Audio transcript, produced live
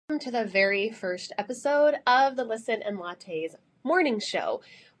To the very first episode of the Listen and Lattes morning show.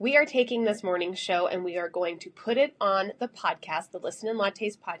 We are taking this morning show and we are going to put it on the podcast, the Listen and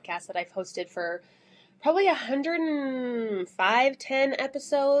Lattes podcast that I've hosted for probably 105, 10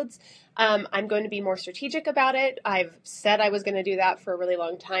 episodes. I'm going to be more strategic about it. I've said I was going to do that for a really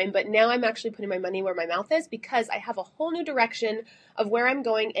long time, but now I'm actually putting my money where my mouth is because I have a whole new direction of where I'm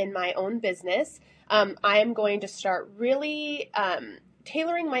going in my own business. I am going to start really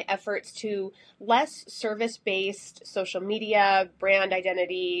tailoring my efforts to less service-based social media, brand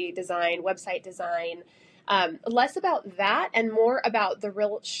identity design, website design, less about that and more about the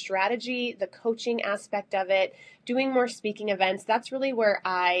real strategy, the coaching aspect of it, doing more speaking events. That's really where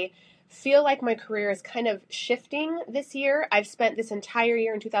I feel like my career is kind of shifting this year. I've spent this entire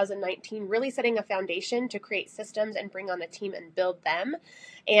year in 2019 really setting a foundation to create systems and bring on a team and build them,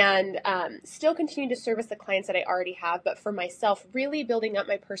 and still continue to service the clients that I already have, but for myself, really building up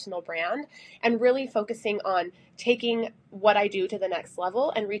my personal brand and really focusing on taking what I do to the next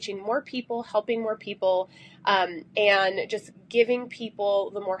level and reaching more people, helping more people, and just giving people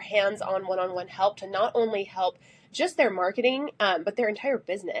the more hands-on one-on-one help to not only help just their marketing, but their entire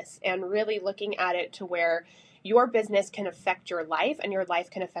business, and really looking at it to where your business can affect your life and your life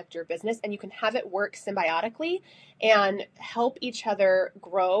can affect your business, and you can have it work symbiotically and help each other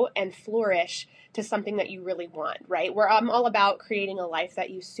grow and flourish to something that you really want, right? Where I'm all about creating a life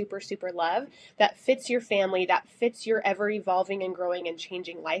that you super, super love, that fits your family, that fits your ever evolving and growing and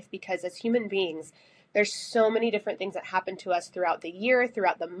changing life, because as human beings, there's so many different things that happen to us throughout the year,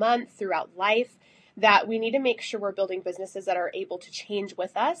 throughout the month, throughout life, that we need to make sure we're building businesses that are able to change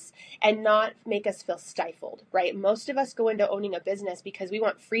with us and not make us feel stifled, right? Most of us go into owning a business because we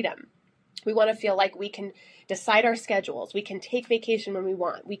want freedom. We want to feel like we can decide our schedules. We can take vacation when we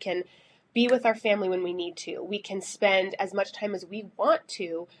want. We can be with our family when we need to. We can spend as much time as we want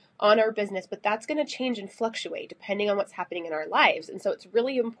to on our business, but that's going to change and fluctuate depending on what's happening in our lives. And so it's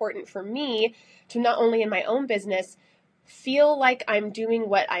really important for me to not only in my own business feel like I'm doing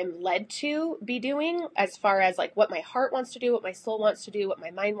what I'm led to be doing as far as like what my heart wants to do, what my soul wants to do, what my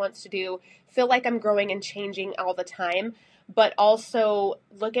mind wants to do, feel like I'm growing and changing all the time, but also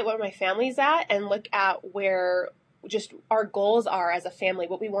look at where my family's at and look at where just our goals are as a family,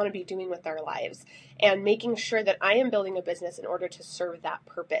 what we want to be doing with our lives, and making sure that I am building a business in order to serve that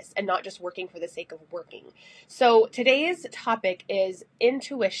purpose and not just working for the sake of working. So today's topic is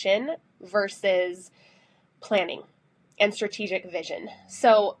intuition versus planning and strategic vision.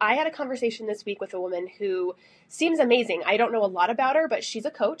 So I had a conversation this week with a woman who seems amazing. I don't know a lot about her, but she's a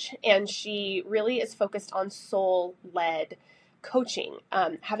coach and she really is focused on soul-led coaching,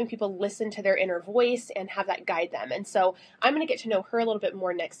 having people listen to their inner voice and have that guide them. And so I'm going to get to know her a little bit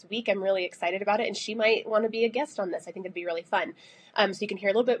more next week. I'm really excited about it, and she might want to be a guest on this. I think it'd be really fun. So you can hear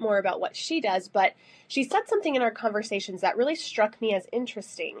a little bit more about what she does, but she said something in our conversations that really struck me as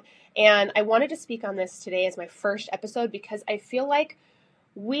interesting. And I wanted to speak on this today as my first episode because I feel like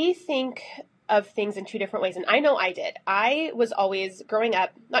we think of things in two different ways. And I know I did. I was always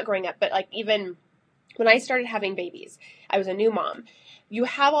not growing up, but like even when I started having babies, I was a new mom. You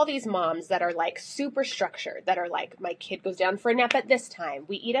have all these moms that are like super structured, that are like, my kid goes down for a nap at this time,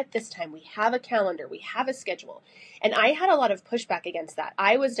 we eat at this time, we have a calendar, we have a schedule. And I had a lot of pushback against that.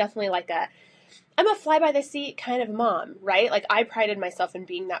 I was definitely like I'm a fly by the seat kind of mom, right? Like I prided myself in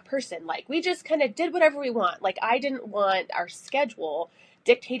being that person. Like we just kind of did whatever we want. Like I didn't want our schedule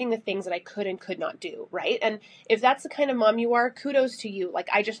dictating the things that I could and could not do, right? And if that's the kind of mom you are, kudos to you. Like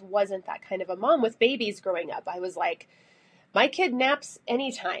I just wasn't that kind of a mom with babies growing up. I was like, my kid naps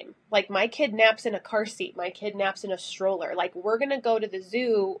anytime. Like my kid naps in a car seat. My kid naps in a stroller. Like we're going to go to the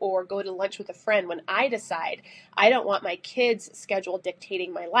zoo or go to lunch with a friend when I decide. I don't want my kid's schedule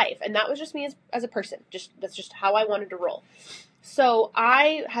dictating my life. And that was just me as a person. That's just how I wanted to roll. So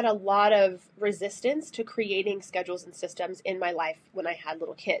I had a lot of resistance to creating schedules and systems in my life when I had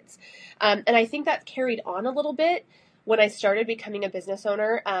little kids. And I think that carried on a little bit when I started becoming a business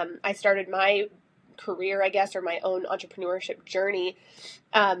owner. I started my career, I guess, or my own entrepreneurship journey,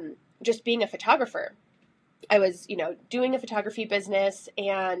 just being a photographer. I was, doing a photography business,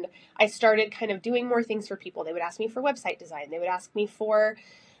 and I started kind of doing more things for people. They would ask me for website design. They would ask me for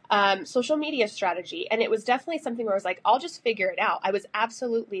social media strategy. And it was definitely something where I was like, I'll just figure it out. I was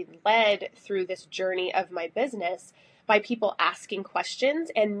absolutely led through this journey of my business by people asking questions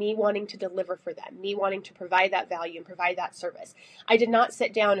and me wanting to deliver for them, me wanting to provide that value and provide that service. I did not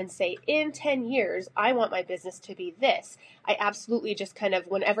sit down and say, in 10 years, I want my business to be this. I absolutely just kind of,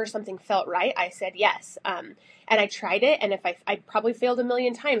 whenever something felt right, I said yes. And I tried it. And if I probably failed a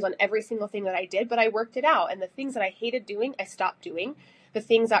million times on every single thing that I did, but I worked it out. And the things that I hated doing, I stopped doing. the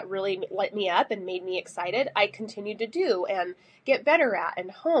things that really lit me up and made me excited, I continued to do and get better at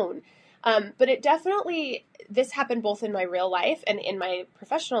and hone. But it definitely, this happened both in my real life and in my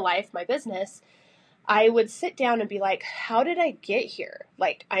professional life, my business. I would sit down and be like, how did I get here?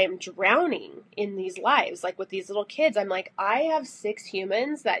 Like, I am drowning in these lives. Like, with these little kids, I'm like, I have 6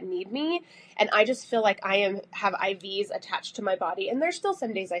 humans that need me, and I just feel like have IVs attached to my body. And there's still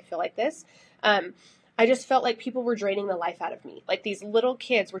some days I feel like this. I just felt like people were draining the life out of me. Like, these little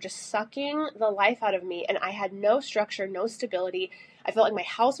kids were just sucking the life out of me, and I had no structure, no stability. I felt like my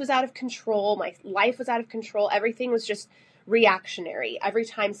house was out of control. My life was out of control. Everything was just reactionary. Every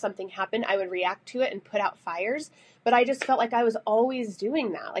time something happened, I would react to it and put out fires. But I just felt like I was always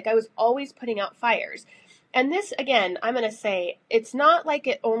doing that. Like, I was always putting out fires. And this, again, I'm going to say, it's not like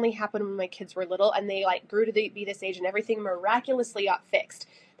it only happened when my kids were little and they like grew to be this age and everything miraculously got fixed.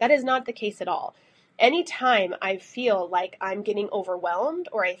 That is not the case at all. Anytime I feel like I'm getting overwhelmed,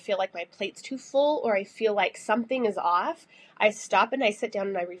 or I feel like my plate's too full, or I feel like something is off, I stop and I sit down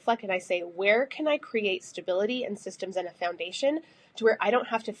and I reflect and I say, where can I create stability and systems and a foundation to where I don't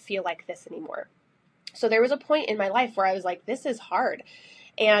have to feel like this anymore? So there was a point in my life where I was like, this is hard.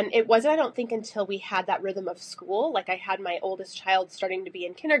 And it wasn't, I don't think, until we had that rhythm of school, like I had my oldest child starting to be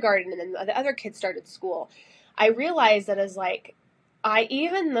in kindergarten and then the other kids started school, I realized that as like,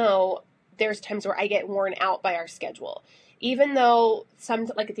 even though there's times where I get worn out by our schedule, even though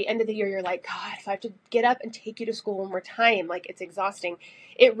like at the end of the year, you're like, God, if I have to get up and take you to school one more time, like it's exhausting.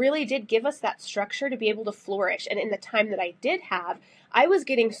 It really did give us that structure to be able to flourish. And in the time that I did have, I was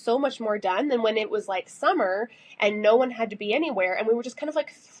getting so much more done than when it was like summer and no one had to be anywhere. And we were just kind of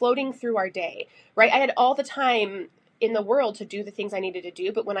like floating through our day, right? I had all the time in the world to do the things I needed to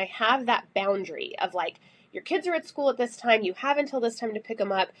do. But when I have that boundary of like, your kids are at school at this time, you have until this time to pick them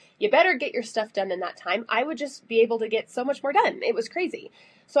up, you better get your stuff done in that time, I would just be able to get so much more done. It was crazy.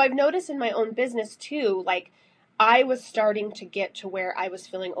 So I've noticed in my own business too, like I was starting to get to where I was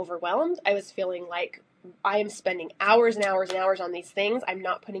feeling overwhelmed. I was feeling like I am spending hours and hours and hours on these things. I'm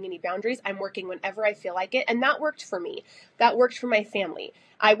not putting any boundaries. I'm working whenever I feel like it. And that worked for me. That worked for my family.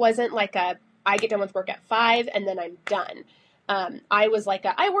 I wasn't like I get done with work at 5 and then I'm done. I was like,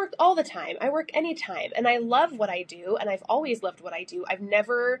 I work all the time. I work anytime. And I love what I do. And I've always loved what I do. I've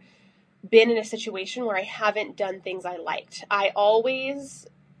never been in a situation where I haven't done things I liked. I always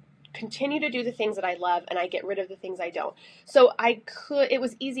continue to do the things that I love and I get rid of the things I don't. So it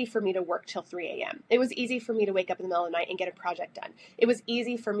was easy for me to work till 3 a.m. It was easy for me to wake up in the middle of the night and get a project done. It was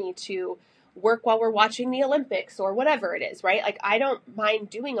easy for me to work while we're watching the Olympics or whatever it is, right? Like I don't mind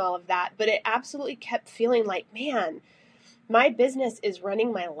doing all of that, but it absolutely kept feeling like, man, my business is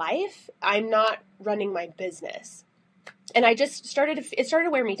running my life. I'm not running my business. And it started to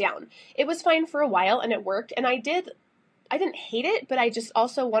wear me down. It was fine for a while and it worked. And I didn't hate it, but I just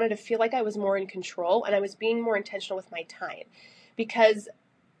also wanted to feel like I was more in control and I was being more intentional with my time, because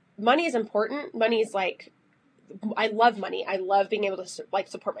money is important. Money is like, I love money. I love being able to like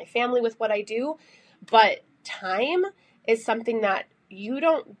support my family with what I do, but time is something that you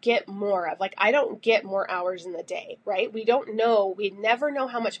don't get more of. Like I don't get more hours in the day, right? We never know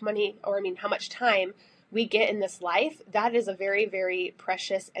how much money, how much time we get in this life. That is a very, very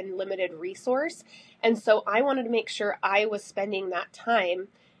precious and limited resource. And so I wanted to make sure I was spending that time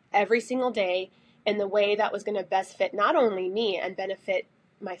every single day in the way that was going to best fit not only me and benefit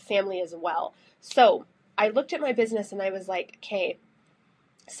my family as well. So I looked at my business and I was like, okay,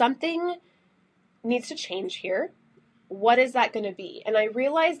 something needs to change here. What is that going to be? And I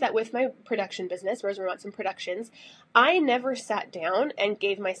realized that with my production business, Rosemary Watson Productions, I never sat down and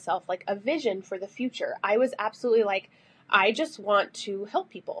gave myself like a vision for the future. I was absolutely like, I just want to help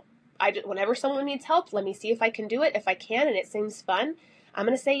people. Whenever someone needs help, let me see if I can do it. If I can and it seems fun, I'm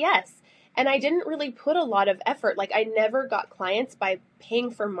going to say yes. And I didn't really put a lot of effort. Like I never got clients by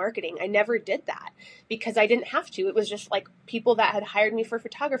paying for marketing. I never did that because I didn't have to. It was just like people that had hired me for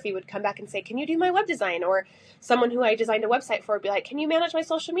photography would come back and say, can you do my web design? Or someone who I designed a website for would be like, can you manage my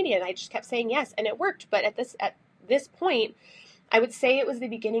social media? And I just kept saying yes. And it worked. But at this point, I would say it was the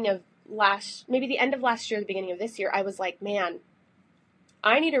beginning of maybe the end of last year, the beginning of this year, I was like, man,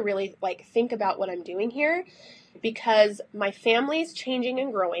 I need to really like think about what I'm doing here, because my family's changing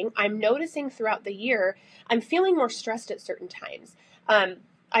and growing. I'm noticing throughout the year, I'm feeling more stressed at certain times.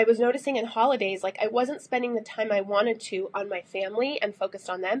 I was noticing in holidays, like I wasn't spending the time I wanted to on my family and focused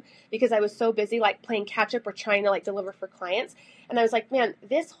on them because I was so busy like playing catch up or trying to like deliver for clients. And I was like, man,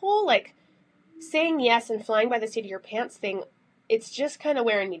 this whole like saying yes and flying by the seat of your pants thing, it's just kind of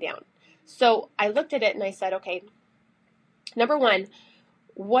wearing me down. So I looked at it and I said, okay, number one,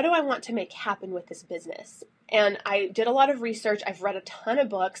 what do I want to make happen with this business? And I did a lot of research. I've read a ton of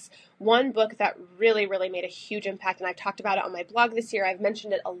books. One book that really, really made a huge impact, and I've talked about it on my blog this year. I've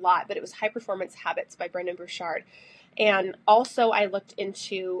mentioned it a lot, but it was High Performance Habits by Brendon Burchard. And also I looked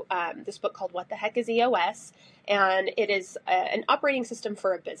into this book called What the Heck is EOS? And it is an operating system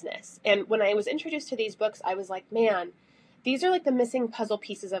for a business. And when I was introduced to these books, I was like, man, these are like the missing puzzle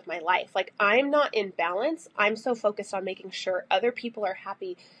pieces of my life. Like, I'm not in balance. I'm so focused on making sure other people are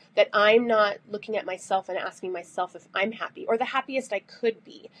happy that I'm not looking at myself and asking myself if I'm happy or the happiest I could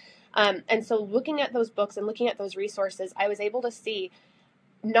be. And so looking at those books and looking at those resources, I was able to see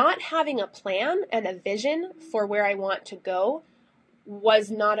not having a plan and a vision for where I want to go was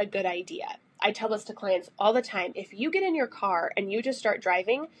not a good idea. I tell this to clients all the time. If you get in your car and you just start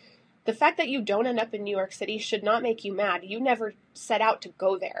driving, the fact that you don't end up in New York City should not make you mad. You never set out to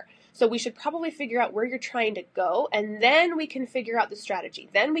go there. So we should probably figure out where you're trying to go, and then we can figure out the strategy.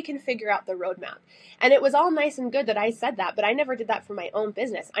 Then we can figure out the roadmap. And it was all nice and good that I said that, but I never did that for my own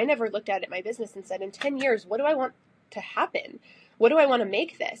business. I never looked at it, my business, and said, in 10 years, what do I want to happen? What do I want to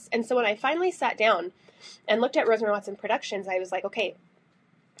make this? And so when I finally sat down and looked at Rosemary Watson Productions, I was like, okay,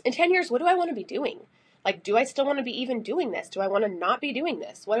 in 10 years, what do I want to be doing? Like, do I still want to be even doing this? Do I want to not be doing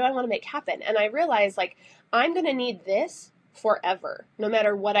this? What do I want to make happen? And I realized, like, I'm going to need this forever, no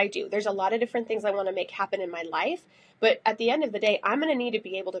matter what I do. There's a lot of different things I want to make happen in my life. But at the end of the day, I'm going to need to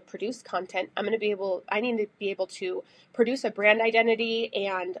be able to produce content. I need to be able to produce a brand identity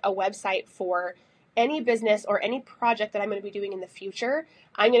and a website for any business or any project that I'm going to be doing in the future.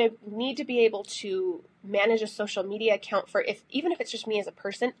 I'm going to need to be able to manage a social media account for even if it's just me as a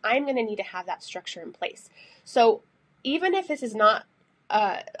person, I'm going to need to have that structure in place. So even if this is not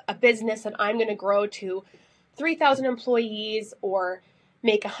a business that I'm going to grow to 3,000 employees or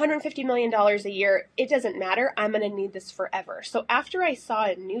make $150 million a year, it doesn't matter. I'm going to need this forever. So after I saw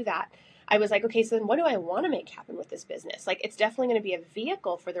and knew that, I was like, okay, so then what do I want to make happen with this business? Like, it's definitely going to be a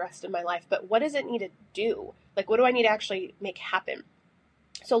vehicle for the rest of my life, but what does it need to do? Like, what do I need to actually make happen?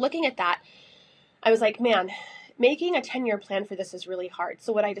 So looking at that, I was like, man, making a 10-year plan for this is really hard.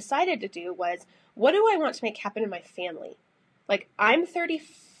 So what I decided to do was, what do I want to make happen in my family? Like, I'm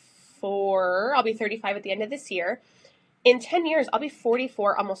 34, I'll be 35 at the end of this year. In 10 years, I'll be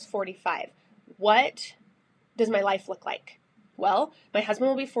 44, almost 45. What does my life look like? Well, my husband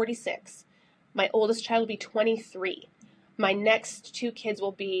will be 46. My oldest child will be 23. My next two kids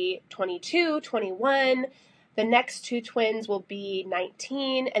will be 22, 21. The next two twins will be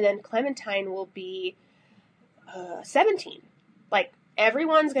 19. And then Clementine will be 17. Like,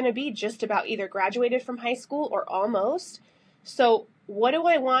 everyone's going to be just about either graduated from high school or almost. So what do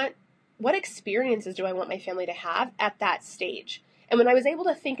I want? What experiences do I want my family to have at that stage? And when I was able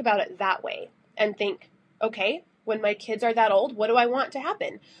to think about it that way and think, okay, when my kids are that old, what do I want to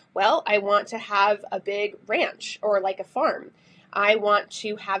happen? Well, I want to have a big ranch or like a farm. I want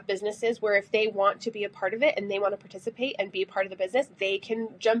to have businesses where if they want to be a part of it and they want to participate and be a part of the business, they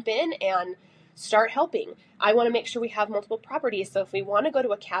can jump in and start helping. I want to make sure we have multiple properties. So if we want to go to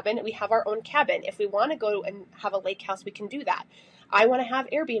a cabin, we have our own cabin. If we want to go and have a lake house, we can do that. I want to have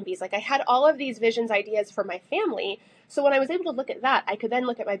Airbnbs. Like, I had all of these visions, ideas for my family. So when I was able to look at that, I could then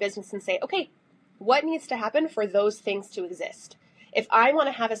look at my business and say, okay, what needs to happen for those things to exist? If I want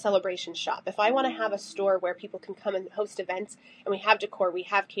to have a celebration shop, if I want to have a store where people can come and host events, and we have decor, we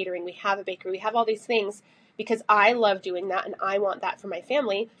have catering, we have a bakery, we have all these things because I love doing that and I want that for my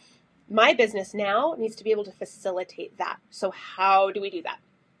family, my business now needs to be able to facilitate that. So how do we do that?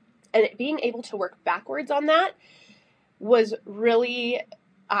 And being able to work backwards on that was really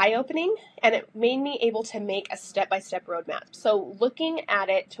eye-opening, and it made me able to make a step-by-step roadmap. So looking at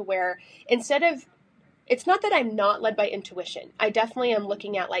it to where instead of, it's not that I'm not led by intuition. I definitely am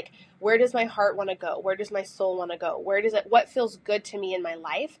looking at, like, where does my heart want to go? Where does my soul want to go? What feels good to me in my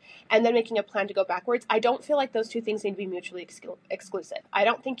life? And then making a plan to go backwards. I don't feel like those two things need to be mutually exclusive. I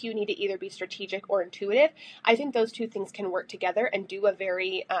don't think you need to either be strategic or intuitive. I think those two things can work together and do a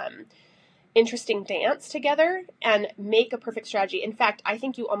very interesting dance together and make a perfect strategy. In fact, I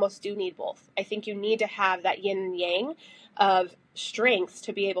think you almost do need both. I think you need to have that yin and yang of strengths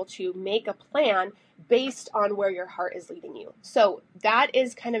to be able to make a plan based on where your heart is leading you. So that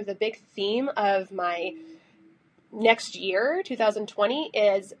is kind of the big theme of my next year, 2020,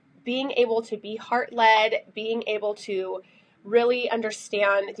 is being able to be heart-led, being able to really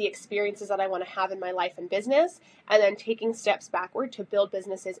understand the experiences that I want to have in my life and business, and then taking steps backward to build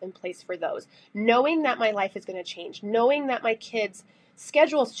businesses in place for those. Knowing that my life is going to change, knowing that my kids'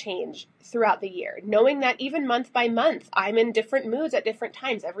 schedules change throughout the year, knowing that even month by month, I'm in different moods at different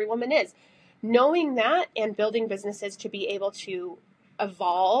times. Every woman is. Knowing that and building businesses to be able to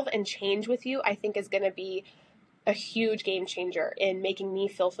evolve and change with you, I think is going to be a huge game changer in making me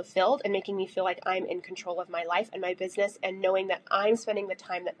feel fulfilled and making me feel like I'm in control of my life and my business, and knowing that I'm spending the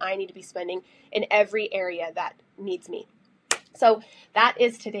time that I need to be spending in every area that needs me. So that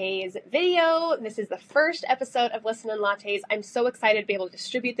is today's video. This is the first episode of Listen and Lattes. I'm so excited to be able to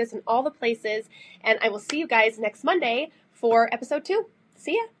distribute this in all the places, and I will see you guys next Monday for episode 2.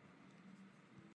 See ya!